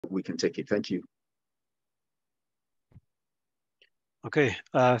we can take it. Thank you. Okay,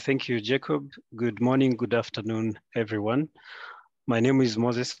 thank you, Jacob. Good morning, good afternoon, everyone. My name is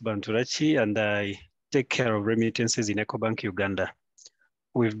Moses Banturaki, and I take care of remittances in Ecobank Uganda.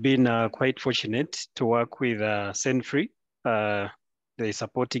 We've been quite fortunate to work with Senfree, the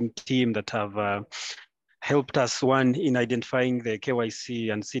supporting team that have helped us, one, in identifying the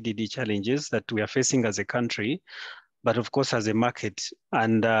KYC and CDD challenges that we are facing as a country, but of course as a market.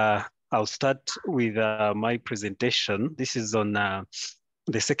 And I'll start with my presentation. This is on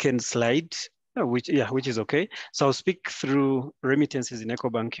the second slide, which is okay. So I'll speak through remittances in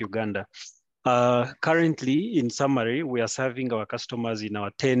Ecobank Uganda. Currently, in summary, we are serving our customers in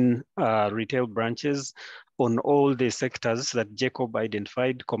our 10 retail branches on all the sectors that Jacob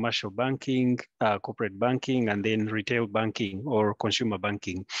identified: commercial banking, corporate banking, and then retail banking or consumer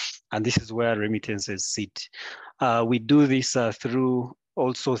banking. And this is where remittances sit. We do this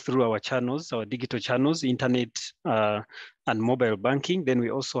also through our channels, our digital channels, internet and mobile banking. Then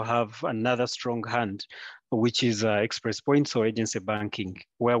we also have another strong hand, which is express points or agency banking,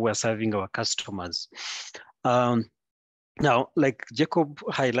 where we're serving our customers. Now, like Jacob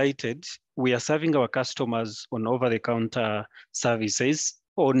highlighted, we are serving our customers on over-the-counter services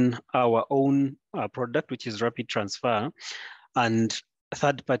on our own product, which is rapid transfer, and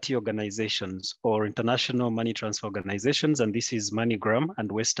third-party organizations or international money transfer organizations, and this is MoneyGram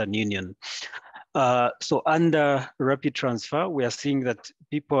and Western Union. So under rapid transfer, we are seeing that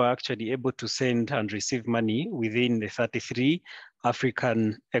people are actually able to send and receive money within the 33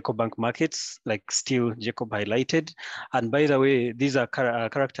 African Ecobank markets, like still Jacob highlighted. And by the way, these are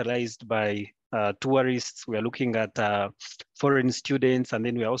characterized by tourists. We are looking at foreign students, and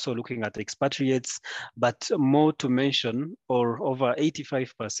then we are also looking at expatriates. But more to mention, or over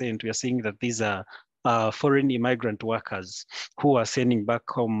 85%, we are seeing that these are foreign immigrant workers who are sending back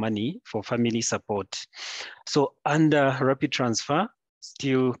home money for family support. So under rapid transfer,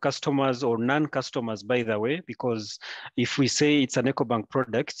 still customers or non-customers, by the way, because if we say it's an Ecobank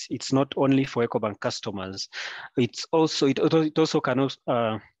product, it's not only for Ecobank customers. It also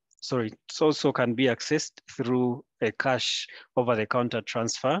can be accessed through a cash over-the-counter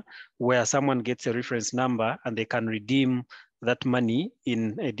transfer, where someone gets a reference number and they can redeem that money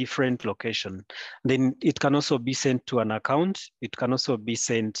in a different location. Then it can also be sent to an account. It can also be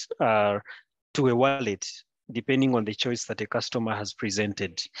sent to a wallet, depending on the choice that a customer has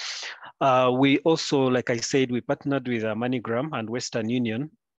presented. We also, like I said, we partnered with MoneyGram and Western Union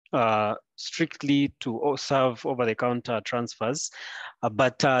strictly to serve over-the-counter transfers.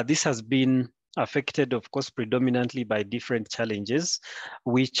 But this has been affected, of course, predominantly by different challenges,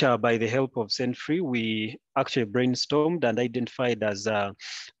 which by the help of Senfree, we actually brainstormed and identified as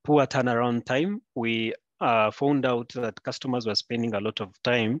poor turnaround time. We found out that customers were spending a lot of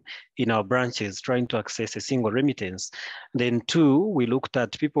time in our branches trying to access a single remittance. Then two, we looked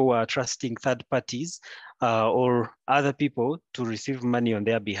at people who are trusting third parties or other people to receive money on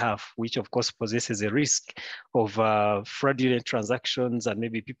their behalf, which of course possesses a risk of fraudulent transactions and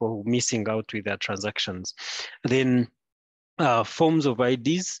maybe people missing out with their transactions. Then forms of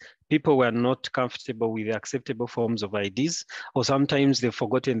IDs, people were not comfortable with the acceptable forms of IDs, or sometimes they've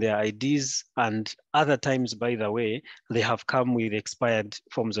forgotten their IDs, and other times, by the way, they have come with expired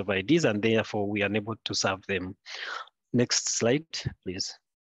forms of IDs, and therefore we are unable to serve them. Next slide, please.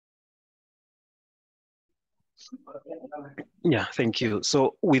 Yeah, thank you.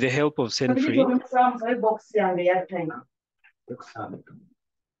 So with the help of Senfree.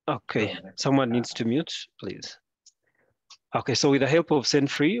 Okay, someone needs to mute, please. Okay, so with the help of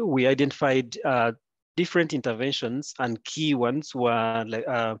Senfree, we identified different interventions, and key ones were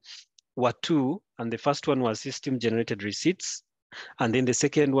two. And the first one was system-generated receipts, and then the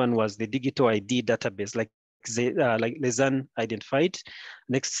second one was the digital ID database, like Lezan identified.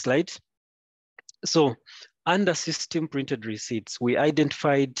 Next slide. So under system-printed receipts, we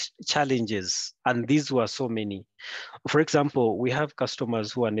identified challenges, and these were so many. For example, we have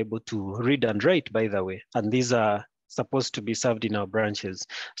customers who are unable to read and write, by the way, and these are supposed to be served in our branches.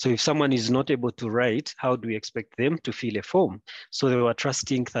 So if someone is not able to write, how do we expect them to fill a form? So they were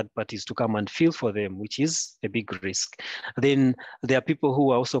trusting third parties to come and fill for them, which is a big risk. Then there are people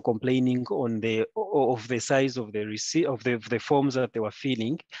who are also complaining of the size of the receipt of the forms that they were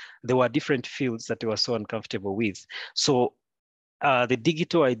filling. There were different fields that they were so uncomfortable with. So the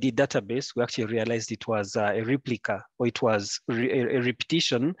digital ID database, we actually realized it was a replica, or it was a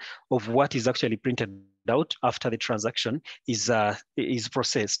repetition of what is actually printed out after the transaction is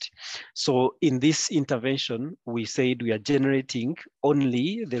processed. So in this intervention, we said we are generating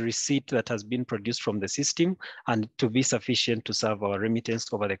only the receipt that has been produced from the system and to be sufficient to serve our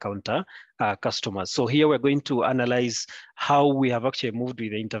remittance over-the-counter customers. So here we're going to analyze how we have actually moved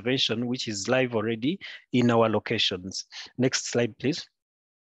with the intervention, which is live already in our locations. Next slide, please.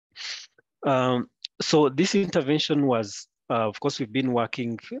 So this intervention was, of course, we've been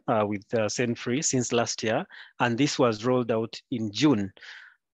working with Send-Free since last year, and this was rolled out in June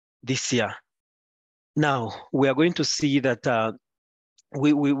this year. Now, we are going to see that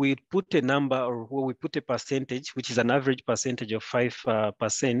we put a number, or we put a percentage, which is an average percentage of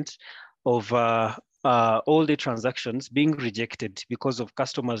 5% of all the transactions being rejected because of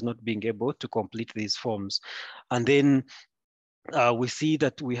customers not being able to complete these forms. And then we see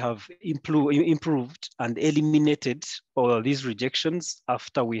that we have improved and eliminated all these rejections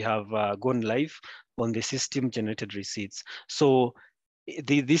after we have gone live on the system generated receipts. So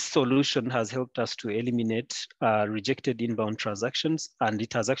this solution has helped us to eliminate rejected inbound transactions, and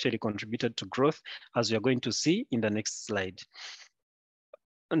it has actually contributed to growth, as we are going to see in the next slide.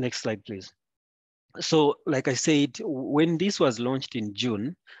 Next slide, please. So like I said, when this was launched in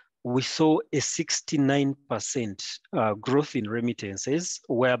June, we saw a 69% growth in remittances,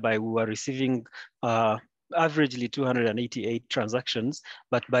 whereby we were receiving averagely 288 transactions,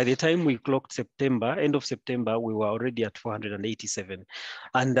 but by the time we clocked September, end of September, we were already at 487.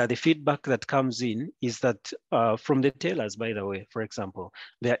 And the feedback that comes in is that from the tellers, by the way, for example,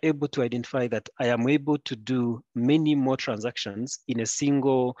 they are able to identify that I am able to do many more transactions in a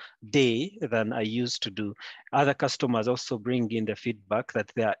single day than I used to do. Other customers also bring in the feedback that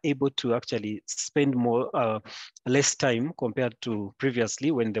they are able to actually spend more, less time compared to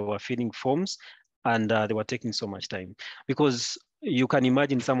previously when they were filling forms and they were taking so much time. Because you can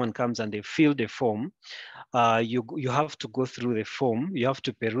imagine someone comes and they fill the form, you have to go through the form, you have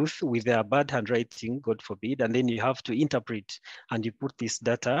to peruse with their bad handwriting, God forbid, and then you have to interpret and you put this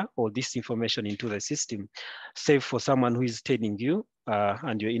data or this information into the system, save for someone who is telling you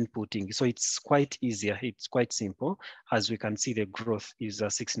and you're inputting. So it's quite easier, it's quite simple. As we can see, the growth is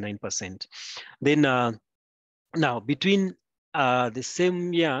 69%. Then now between the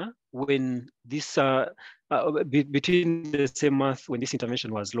same year when this between the same month when this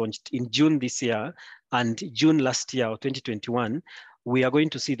intervention was launched in June this year and June last year, or 2021, we are going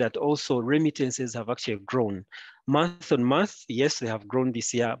to see that also remittances have actually grown. Month on month, yes, they have grown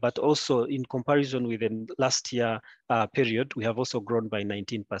this year, but also in comparison with the last year period, we have also grown by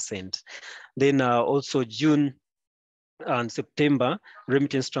 19%. Then also June and September,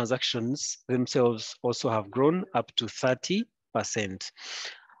 remittance transactions themselves also have grown up to 30%.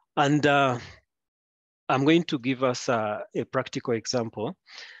 And I'm going to give us a practical example.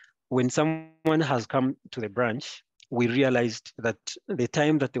 When someone has come to the branch, we realized that the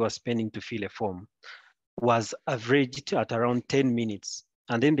time that they were spending to fill a form was averaged at around 10 minutes.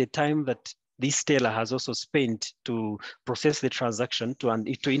 And then the time that this teller has also spent to process the transaction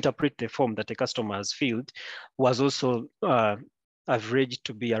to interpret the form that the customer has filled was also averaged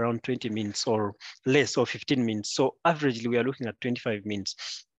to be around 20 minutes or less, or 15 minutes. So averagely, we are looking at 25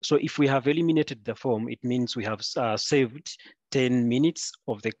 minutes. So if we have eliminated the form, it means we have saved 10 minutes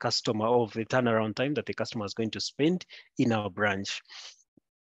of the customer, of the turnaround time that the customer is going to spend in our branch.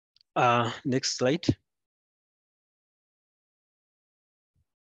 Next slide.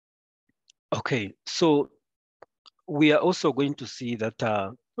 Okay, so we are also going to see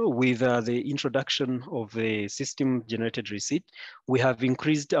that with the introduction of the system-generated receipt, we have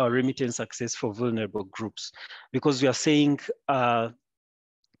increased our remittance access for vulnerable groups, because we are saying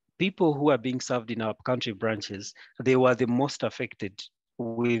people who are being served in our country branches, they were the most affected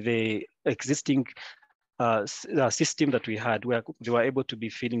with the existing system that we had, where they were able to be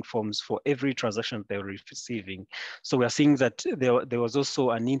filling forms for every transaction they were receiving. So we are seeing that there was also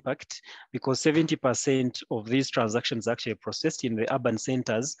an impact, because 70% of these transactions actually processed in the urban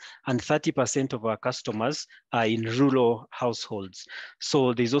centers, and 30% of our customers are in rural households.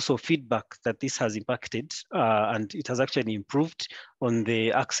 So there's also feedback that this has impacted and it has actually improved on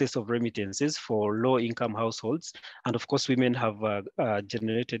the access of remittances for low-income households. And of course, women have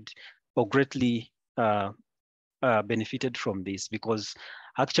generated or greatly benefited from this, because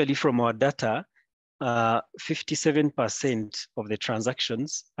actually from our data, 57% of the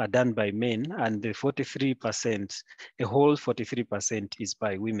transactions are done by men, and the 43%, a whole 43% is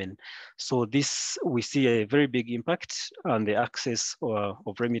by women. So this, we see a very big impact on the access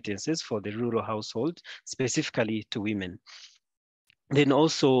of remittances for the rural household, specifically to women. Then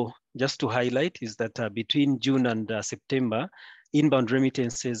also, just to highlight, is that between June and September, inbound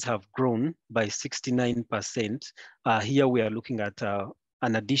remittances have grown by 69%. Here we are looking at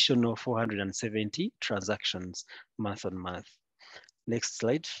an additional 470 transactions month on month. Next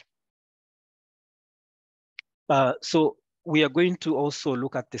slide. So we are going to also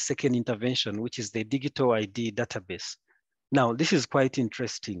look at the second intervention, which is the digital ID database. Now, this is quite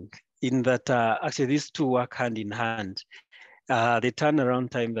interesting in that actually these two work hand in hand. The turnaround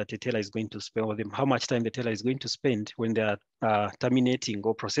time that the teller is going to spend, or how much time the teller is going to spend when they are terminating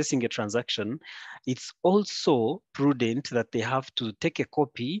or processing a transaction, it's also prudent that they have to take a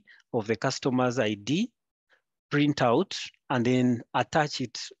copy of the customer's ID, print out, and then attach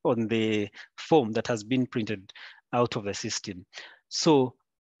it on the form that has been printed out of the system. So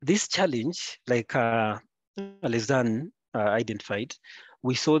this challenge, like Alexander identified,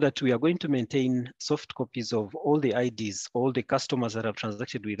 we saw that we are going to maintain soft copies of all the IDs, all the customers that have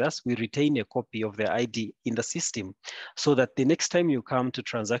transacted with us. We retain a copy of the ID in the system so that the next time you come to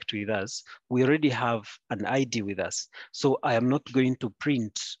transact with us, we already have an ID with us. So I am not going to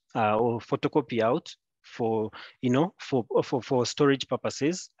print or photocopy out for storage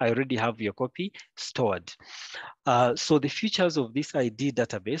purposes. I already have your copy stored. So the features of this ID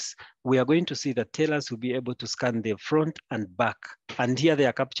database, we are going to see that tellers will be able to scan the front and back. And here they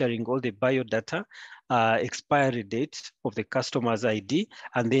are capturing all the biodata, expiry date of the customer's ID,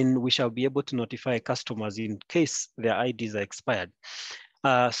 and then we shall be able to notify customers in case their IDs are expired.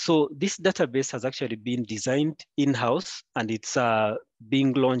 So this database has actually been designed in-house, and it's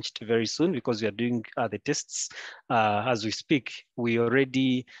being launched very soon because we are doing the tests as we speak. We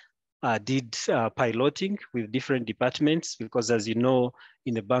already did piloting with different departments because, as you know,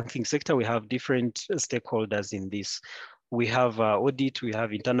 in the banking sector, we have different stakeholders in this. We have audit, we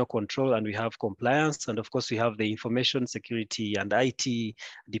have internal control, and we have compliance. And of course, we have the information security and IT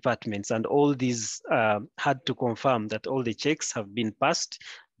departments. And all these had to confirm that all the checks have been passed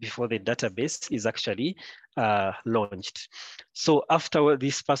before the database is actually launched. So after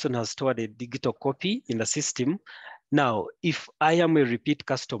this person has stored a digital copy in the system, now, if I am a repeat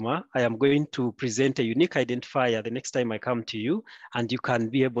customer, I am going to present a unique identifier the next time I come to you, and you can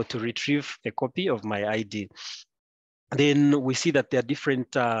be able to retrieve a copy of my ID. Then we see that there are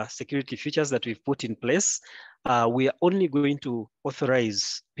different security features that we've put in place. We are only going to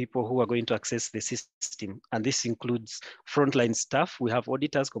authorize people who are going to access the system, and this includes frontline staff. We have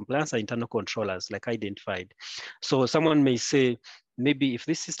auditors, compliance, and internal controllers, like identified. So someone may say, maybe if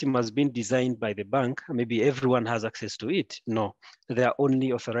this system has been designed by the bank, maybe everyone has access to it. No, they are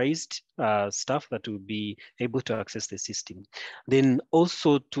only authorized staff that will be able to access the system. Then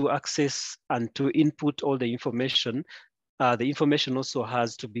also to access and to input all the information also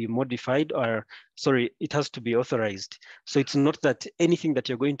has to be modified, or sorry, it has to be authorized. So it's not that anything that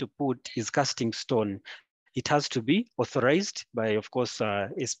you're going to put is casting stone. It has to be authorized by, of course, a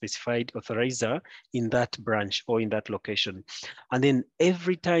specified authorizer in that branch or in that location. And then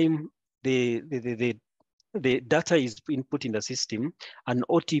every time the data is input in the system, an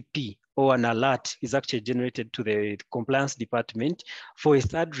OTP or an alert is actually generated to the compliance department for a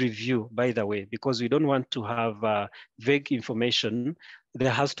third review, by the way, because we don't want to have vague information. There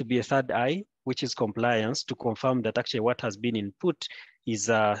has to be a third eye, which is compliance, to confirm that actually what has been input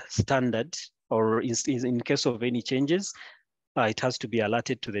is standard, or in case of any changes, it has to be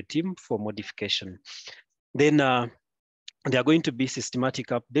alerted to the team for modification. Then there are going to be systematic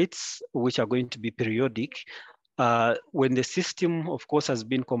updates, which are going to be periodic. When the system, of course, has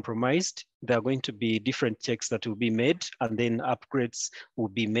been compromised, there are going to be different checks that will be made, and then upgrades will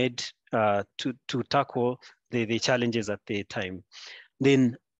be made to tackle the challenges at the time.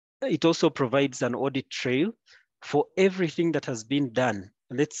 Then it also provides an audit trail for everything that has been done.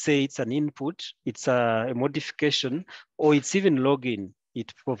 Let's say it's an input, it's a modification, or it's even login.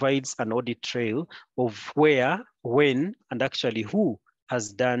 It provides an audit trail of where, when, and actually who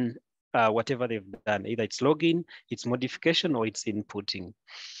has done whatever they've done. Either it's login, it's modification, or it's inputting.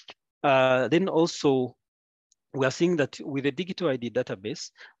 Then also, we are seeing that with the digital ID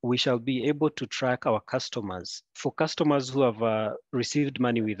database, we shall be able to track our customers. For customers who have received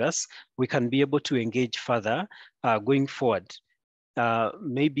money with us, we can be able to engage further going forward.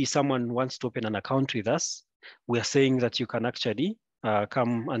 Maybe someone wants to open an account with us. We are saying that you can actually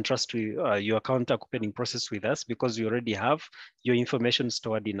come and trust your account opening process with us because you already have your information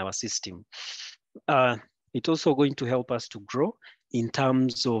stored in our system. It's also going to help us to grow in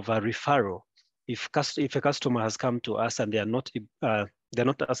terms of a referral. If a customer has come to us and they're not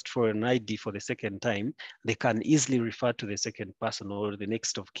asked for an ID for the second time, they can easily refer to the second person or the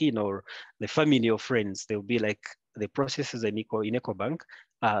next of kin or the family or friends. They'll be like, the processes in Ecobank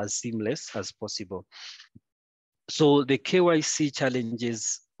are as seamless as possible. So the KYC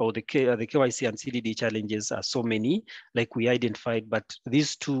challenges, or the KYC and CDD challenges are so many, like we identified, but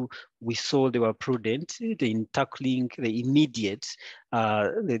these two, we saw they were prudent in tackling the immediate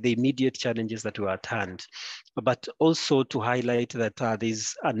challenges that were at hand. But also to highlight that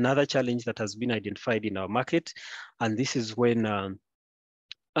there's another challenge that has been identified in our market, and this is when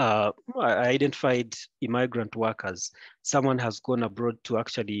I identified immigrant workers. Someone has gone abroad to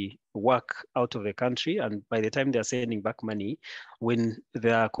actually work out of the country, and by the time they're sending back money, when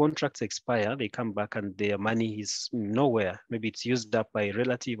their contracts expire, they come back and their money is nowhere. Maybe it's used up by a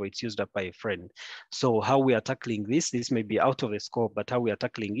relative or it's used up by a friend. So how we are tackling this may be out of the scope, but how we are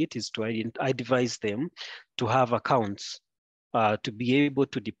tackling it is to advise them to have accounts to be able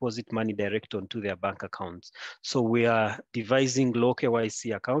to deposit money direct onto their bank accounts. So we are devising low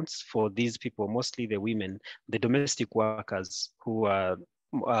KYC accounts for these people, mostly the women, the domestic workers who are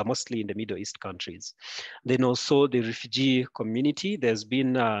mostly in the Middle East countries. Then also the refugee community, there's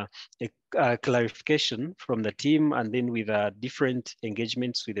been a clarification from the team, and then with different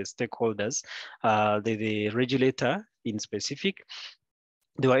engagements with the stakeholders, the regulator in specific,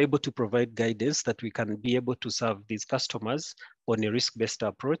 they were able to provide guidance that we can be able to serve these customers on a risk-based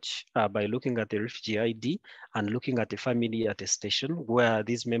approach by looking at the refugee ID and looking at the family attestation, where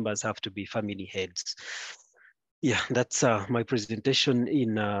these members have to be family heads. Yeah, that's my presentation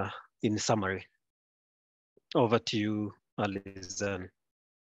in summary. Over to you, Alizan.